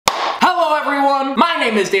Hello everyone, my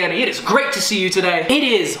name is Danny. It is great to see you today. It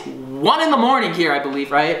is 1 in the morning here, I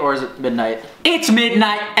believe, right? Or is it midnight? It's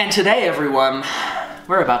midnight, and today everyone,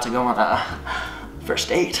 we're about to go on a first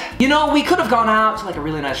date. You know, we could have gone out to like a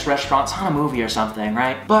really nice restaurant, saw a movie or something,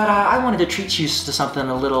 right? But I wanted to treat you to something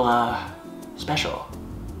a little special.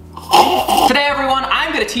 Today everyone,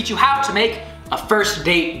 I'm gonna teach you how to make a first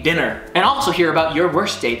date dinner, and also hear about your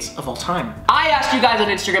worst dates of all time. I asked you guys on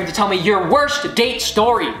Instagram to tell me your worst date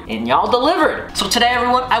story, and y'all delivered. So today,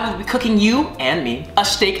 everyone, I will be cooking you and me a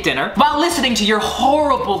steak dinner while listening to your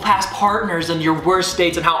horrible past partners and your worst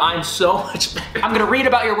dates and how I'm so much better. I'm gonna read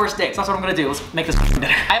about your worst dates. That's what I'm gonna do. Let's make this dinner.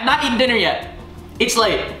 I have not eaten dinner yet. It's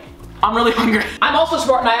late. I'm really hungry. I'm also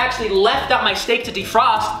smart and I actually left out my steak to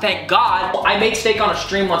defrost, thank God. I made steak on a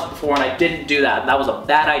stream once before and I didn't do that. That was a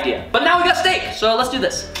bad idea. But now we got steak, so let's do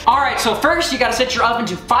this. All right, so first you gotta set your oven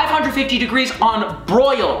to 550 degrees on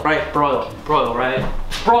broil. Right, broil, right?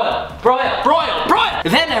 Broil.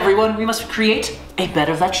 Then everyone, we must create a bed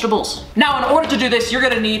of vegetables. Now in order to do this, you're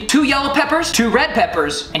gonna need 2 yellow peppers, 2 red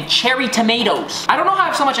peppers, and cherry tomatoes. I don't know how I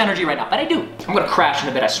have so much energy right now, but I do. I'm gonna crash in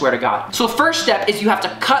a bit, I swear to God. So first step is you have to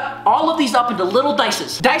cut all of these up into little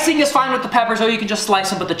dices. Dicing is fine with the peppers, or you can just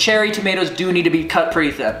slice them, but the cherry tomatoes do need to be cut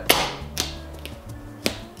pretty thin.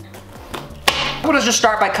 I'm gonna just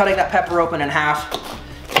start by cutting that pepper open in half.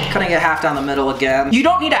 Cutting it half down the middle again. You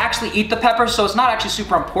don't need to actually eat the peppers, so it's not actually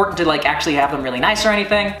super important to like actually have them really nice or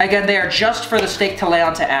anything. Again, they are just for the steak to lay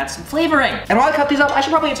on to add some flavoring. And while I cut these up, I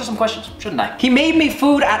should probably answer some questions, shouldn't I? He made me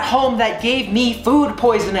food at home that gave me food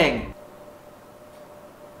poisoning.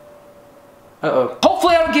 Uh-oh.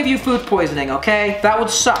 Hopefully I don't give you food poisoning, okay? That would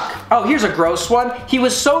suck. Oh, here's a gross one. He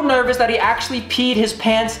was so nervous that he actually peed his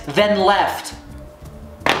pants, then left.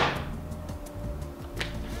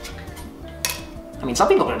 I mean, some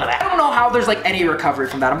people don't know that. I don't know how there's like any recovery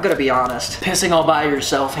from that, I'm gonna be honest. Pissing all by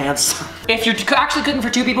yourself, Hans. If you're actually cooking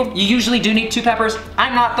for 2 people, you usually do need 2 peppers.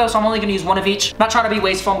 I'm not though, so I'm only gonna use 1 of each. I'm not trying to be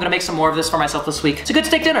wasteful, I'm gonna make some more of this for myself this week. It's a good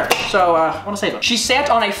steak dinner, so I wanna save it. She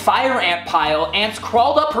sat on a fire ant pile, ants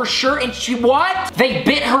crawled up her shirt and what? They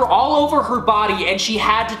bit her all over her body and she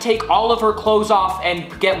had to take all of her clothes off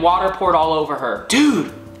and get water poured all over her.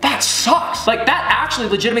 Dude. That sucks. Like that actually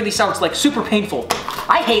legitimately sounds like super painful.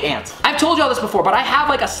 I hate ants. I've told y'all this before, but I have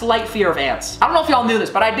like a slight fear of ants. I don't know if y'all knew this,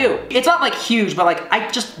 but I do. It's not like huge, but like I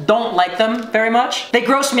just don't like them very much. They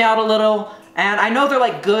gross me out a little. And I know they're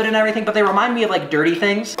like good and everything, but they remind me of like dirty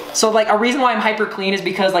things. So like a reason why I'm hyper clean is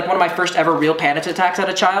because like one of my first ever real panic attacks as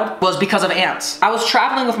a child was because of ants. I was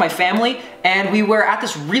traveling with my family and we were at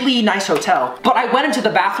this really nice hotel, but I went into the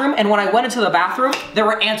bathroom and when I went into the bathroom, there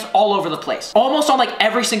were ants all over the place. Almost on like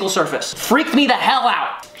every single surface. Freaked me the hell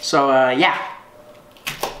out. So yeah.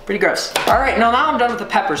 Pretty gross. All right, now I'm done with the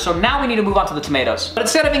peppers, so now we need to move on to the tomatoes. But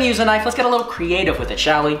instead of using a knife, let's get a little creative with it,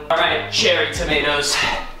 shall we? All right, cherry tomatoes.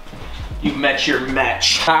 You've met your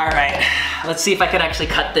match. All right, let's see if I can actually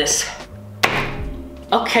cut this.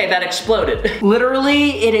 Okay, that exploded.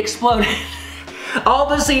 Literally, it exploded. All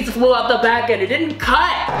the seeds flew out the back and it didn't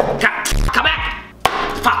cut. Come back.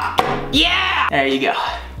 Fuck. Yeah! There you go.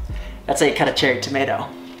 That's how you cut a cherry tomato.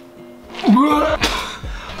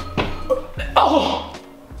 Oh!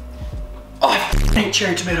 Oh, I hate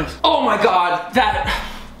cherry tomatoes. Oh my God, that...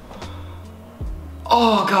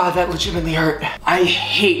 Oh God, that legitimately hurt. I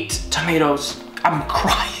hate tomatoes. I'm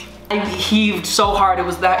crying. I heaved so hard, it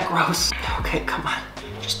was that gross. Okay, come on.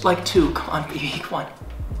 Just like 2, come on, baby, come on.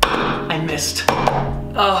 I missed.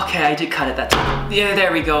 Okay, I did cut it that time. Yeah,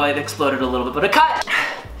 there we go, it exploded a little bit, but it cut.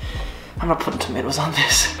 I'm not putting tomatoes on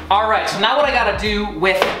this. All right, so now what I gotta do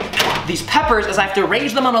with these peppers is I have to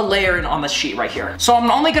arrange them on a layer and on the sheet right here. So I'm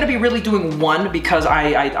only gonna be really doing 1 because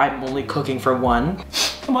I'm only cooking for 1.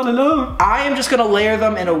 I'm all alone. I am just gonna layer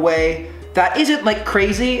them in a way that isn't like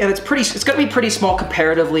crazy and it's gonna be pretty small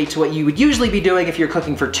comparatively to what you would usually be doing if you're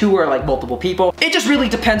cooking for 2 or like multiple people. It just really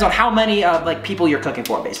depends on how many like people you're cooking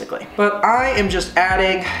for basically. But I am just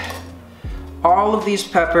adding all of these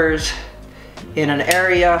peppers in an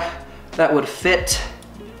area that would fit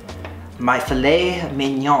my filet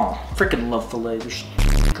mignon. Freaking love filet, they're so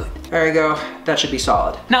good. There you go, that should be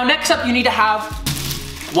solid. Now next up you need to have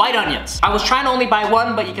white onions. I was trying to only buy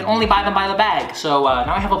 1, but you can only buy them by the bag. So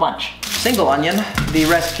now I have a bunch. Single onion, the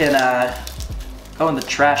rest can go in the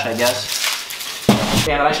trash, I guess.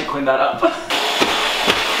 Damn it, I should clean that up.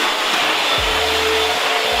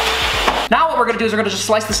 Now what we're gonna do is we're gonna just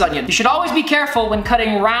slice this onion. You should always be careful when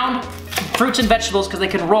cutting round fruits and vegetables because they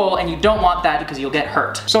can roll and you don't want that because you'll get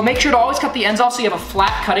hurt. So make sure to always cut the ends off so you have a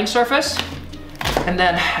flat cutting surface and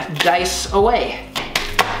then dice away.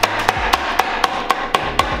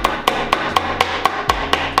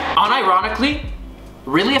 Unironically,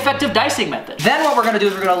 really effective dicing method. Then what we're gonna do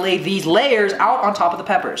is we're gonna lay these layers out on top of the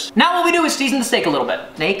peppers. Now what we do is season the steak a little bit.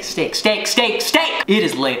 Steak, steak, steak, steak, steak. It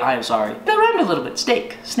is late, I am sorry. That rhymed a little bit.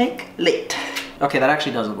 Steak, snake, late. Okay, that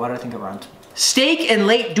actually doesn't. Why did I think it rhymed? Steak and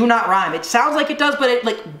late do not rhyme. It sounds like it does, but it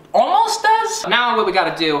like almost does. Now what we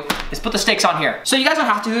gotta do is put the steaks on here. So you guys don't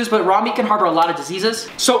have to do this, but raw meat can harbor a lot of diseases.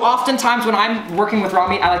 So oftentimes when I'm working with raw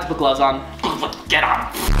meat, I like to put gloves on. Get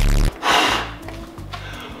on.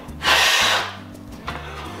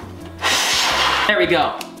 There we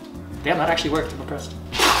go. Damn, that actually worked. I'm impressed.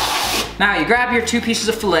 Now you grab your 2 pieces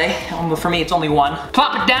of filet. For me, it's only 1.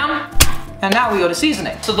 Plop it down. And now we go to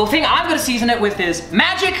seasoning. So the thing I'm gonna season it with is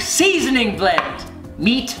Magic Seasoning Blend.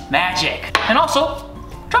 Meat Magic. And also,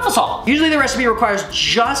 truffle salt. Usually the recipe requires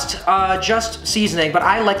just seasoning, but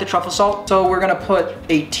I like the truffle salt. So we're gonna put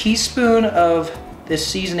a teaspoon of this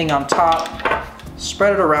seasoning on top.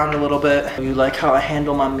 Spread it around a little bit. You like how I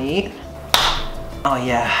handle my meat? Oh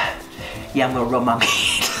yeah. Yeah, I'm gonna rub my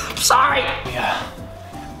meat. I'm sorry. Yeah.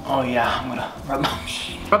 Oh yeah, I'm gonna rub my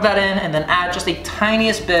meat. Rub that in and then add just the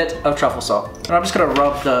tiniest bit of truffle salt. And I'm just gonna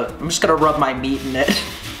rub my meat in it.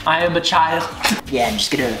 I am a child. Yeah, I'm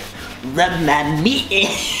just gonna rub my meat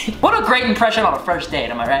in. What a great impression on a first date,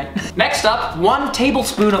 am I right? Next up, 1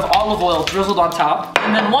 tablespoon of olive oil drizzled on top,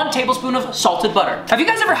 and then 1 tablespoon of salted butter. Have you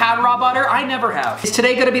guys ever had raw butter? I never have. Is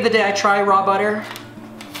today gonna be the day I try raw butter?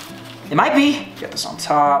 It might be. Get this on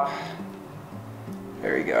top.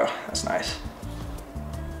 There you go, that's nice.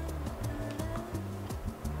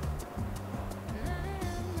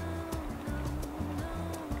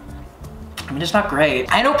 I mean, it's not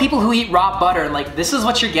great. I know people who eat raw butter and like, this is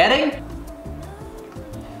what you're getting?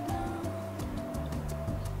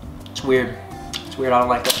 It's weird. It's weird, I don't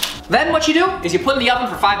like it. Then what you do is you put it in the oven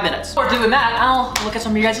for 5 minutes. Before doing that, I'll look at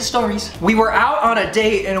some of your guys' stories. We were out on a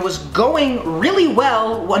date and it was going really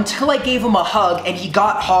well until I gave him a hug and he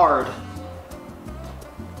got hard.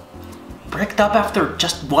 Bricked up after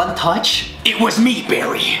just 1 touch? It was me,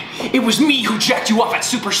 Barry. It was me who jacked you off at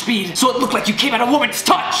super speed, so it looked like you came at a woman's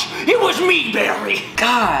touch. It was me, Barry.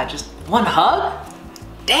 God, just 1 hug?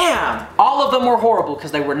 Damn. All of them were horrible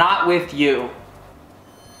because they were not with you.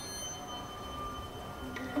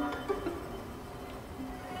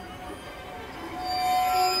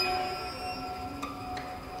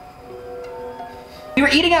 We were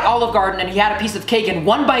eating at Olive Garden and he had a piece of cake and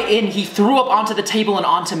 1 bite in, he threw up onto the table and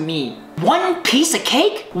onto me. 1 piece of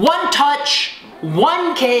cake? 1 touch,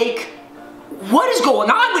 1 cake. What is going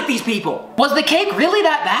on with these people? Was the cake really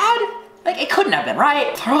that bad? Like, it couldn't have been,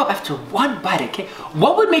 right? Throw up after 1 bite of cake.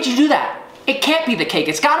 What would make you do that? It can't be the cake.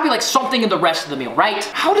 It's gotta be like something in the rest of the meal, right?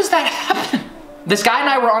 How does that happen? This guy and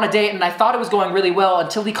I were on a date and I thought it was going really well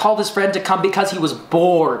until he called his friend to come because he was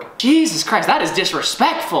bored. Jesus Christ, that is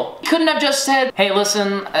disrespectful. He couldn't have just said, hey,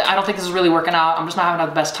 listen, I don't think this is really working out. I'm just not having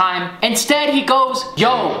the best time. Instead, he goes,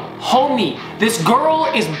 yo, homie, this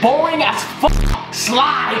girl is boring as fuck.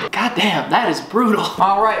 Slide. God damn, that is brutal.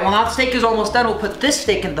 All right, well now the steak is almost done. We'll put this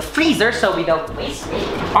steak in the freezer so we don't waste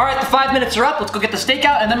it. All right, the 5 minutes are up. Let's go get the steak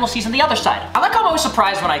out and then we'll season the other side. I like how I'm always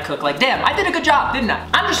surprised when I cook. Like, damn, I did a good job, didn't I?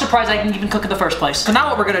 I'm just surprised I can even cook in the first place. So now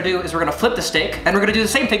what we're gonna do is we're gonna flip the steak and we're gonna do the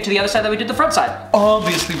same thing to the other side that we did the front side.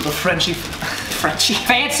 Obviously with a fancy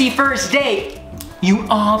first date. You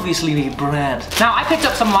obviously need bread. Now I picked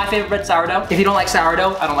up some of my favorite bread, sourdough. If you don't like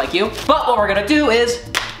sourdough, I don't like you. But what we're gonna do is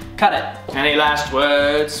cut it. Any last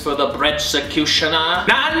words for the bread-secutioner?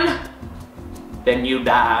 None? Then you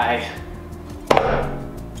die.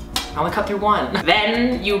 I only cut through 1.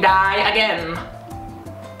 Then you die again.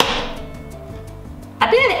 I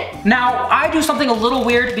did it! Now, I do something a little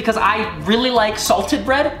weird because I really like salted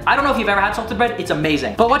bread. I don't know if you've ever had salted bread, it's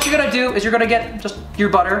amazing. But what you're gonna do is you're gonna get just your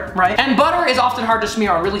butter, right? And butter is often hard to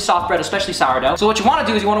smear on really soft bread, especially sourdough. So what you wanna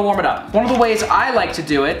do is you wanna warm it up. One of the ways I like to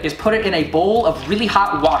do it is put it in a bowl of really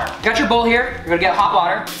hot water. You got your bowl here, you're gonna get hot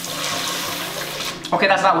water. Okay,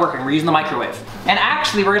 that's not working, we're using the microwave. And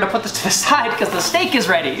actually, we're gonna put this to the side because the steak is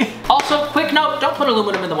ready. Also, quick note, don't put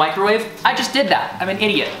aluminum in the microwave. I just did that, I'm an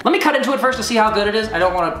idiot. Let me cut into it first to see how good it is. I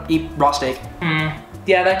don't wanna eat raw steak.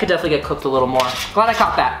 Yeah, that could definitely get cooked a little more. Glad I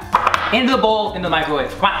caught that. Into the bowl, in the microwave,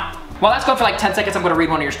 come on. While that's going for like 10 seconds, I'm gonna read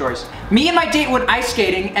one of your stories. Me and my date went ice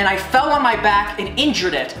skating and I fell on my back and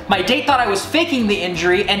injured it. My date thought I was faking the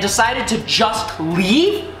injury and decided to just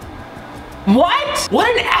leave? What? What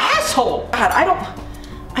an asshole. God,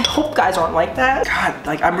 I hope guys aren't like that. God,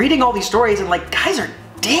 like I'm reading all these stories and like guys are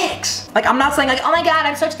dicks. Like I'm not saying like, oh my God,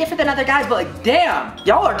 I'm such different than other guys, but like damn,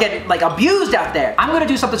 y'all are getting like abused out there. I'm gonna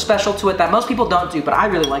do something special to it that most people don't do, but I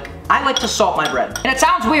really like. I like to salt my bread. And it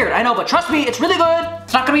sounds weird, I know, but trust me, it's really good.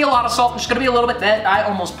 It's not gonna be a lot of salt, it's gonna be a little bit. That I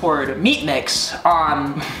almost poured meat mix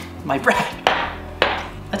on my bread.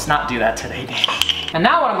 let's not do that today, Danny. And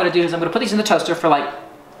now what I'm gonna do is I'm gonna put these in the toaster for like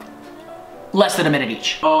less than a minute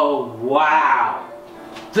each. Oh, wow.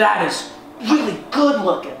 That is really good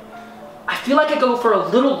looking. I feel like I go for a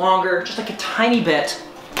little longer, just like a tiny bit.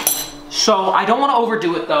 So I don't want to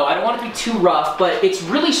overdo it though. I don't want it to be too rough, but it's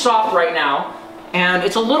really soft right now. And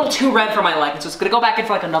it's a little too red for my liking, so it's gonna go back in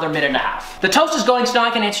for like another minute and a half. The toast is going, so now I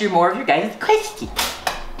can answer more of your guys' questions.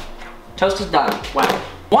 Toast is done. Wow.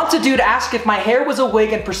 Once a dude asked if my hair was a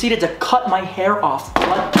wig and proceeded to cut my hair off.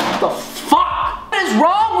 What the fuck? What is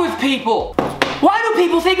wrong with people? Why do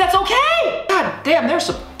people think that's okay? God damn, there's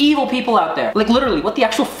some evil people out there. Like literally, what the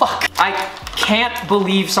actual fuck? I can't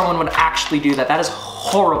believe someone would actually do that. That is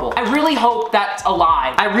horrible. I really hope that's a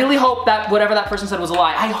lie. I really hope that whatever that person said was a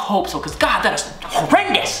lie. I hope so, because God, that is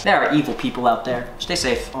horrendous. There are evil people out there. Stay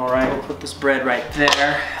safe. All right, we'll put this bread right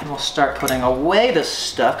there, and we'll start putting away this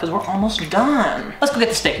stuff, because we're almost done. Let's go get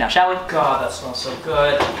the steak now, shall we? God, that smells so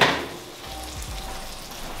good.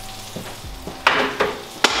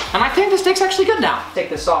 And I think the steak's actually good now. Take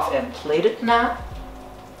this off and plate it now.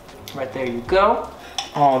 Right there you go.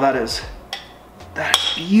 Oh, that is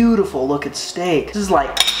beautiful looking steak. This is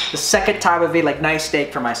like the second time I've made like nice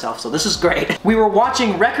steak for myself, so this is great. We were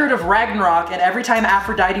watching Record of Ragnarok, and every time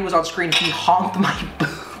Aphrodite was on screen, he honked my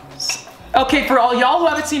boobs. Okay, for all y'all who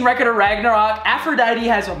haven't seen Record of Ragnarok, Aphrodite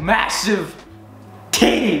has massive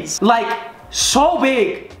titties. Like, so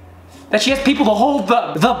big that she has people to hold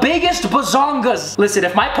them. The biggest bazongas. Listen,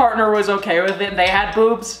 if my partner was okay with it and they had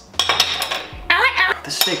boobs, the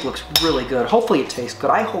steak looks really good. Hopefully it tastes good.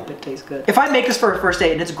 I hope it tastes good. If I make this for a first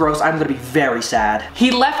date and it's gross, I'm gonna be very sad. He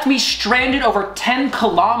left me stranded over 10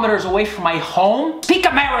 kilometers away from my home. Speak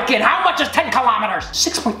American, how much is 10 kilometers?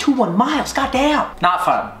 6.21 miles, goddamn. Not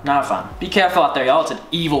fun, not fun. Be careful out there, y'all. It's an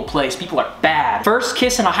evil place. People are bad. First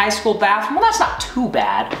kiss in a high school bathroom, well, that's not too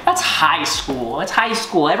bad. That's high school, it's high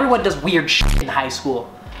school. Everyone does weird shit in high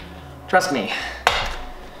school. Trust me.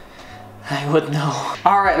 I would know.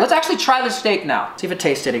 All right, let's actually try the steak now. See if it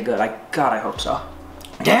tastes any good. God, I hope so.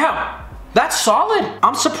 Damn, that's solid.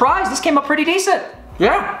 I'm surprised. This came up pretty decent.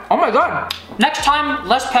 Yeah, oh my God. Next time,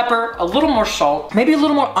 less pepper, a little more salt, maybe a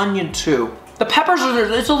little more onion too. The peppers,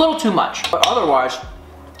 it's a little too much, but otherwise,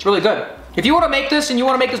 it's really good. If you want to make this and you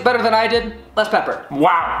want to make this better than I did, less pepper.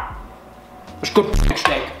 Wow. That's good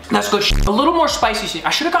steak. That's good shit. A little more spicy seasoning.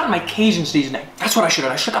 I should have gotten my Cajun seasoning. That's what I should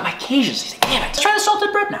have. I should have got my Cajun seasoning. Damn it. Let's try the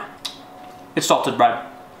salted bread now. It's salted bread.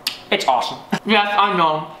 It's awesome. Yes, I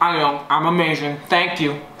know. I'm amazing. Thank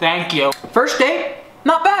you. Thank you. First date,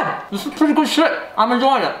 not bad. This is pretty good shit. I'm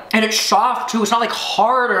enjoying it. And it's soft too. It's not like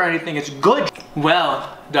hard or anything. It's good.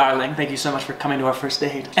 Well, darling, thank you so much for coming to our first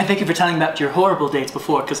date. And thank you for telling me about your horrible dates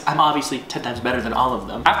before, because I'm obviously 10 times better than all of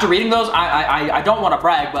them. After reading those, I don't want to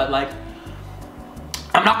brag, but like,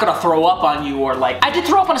 I'm not gonna throw up on you or like, I did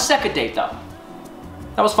throw up on a second date though.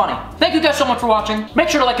 That was funny. Thank you guys so much for watching. Make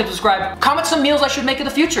sure to like and subscribe. Comment some meals I should make in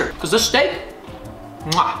the future, because this steak,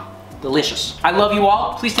 mwah, delicious. I love you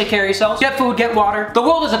all. Please take care of yourselves. Get food, get water. The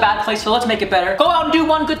world is a bad place, so let's make it better. Go out and do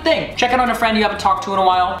one good thing. Check in on a friend you haven't talked to in a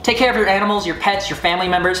while. Take care of your animals, your pets, your family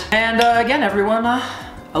members. And again, everyone, I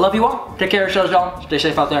love you all. Take care of yourselves, y'all. Stay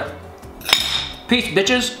safe out there. Peace,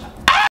 bitches.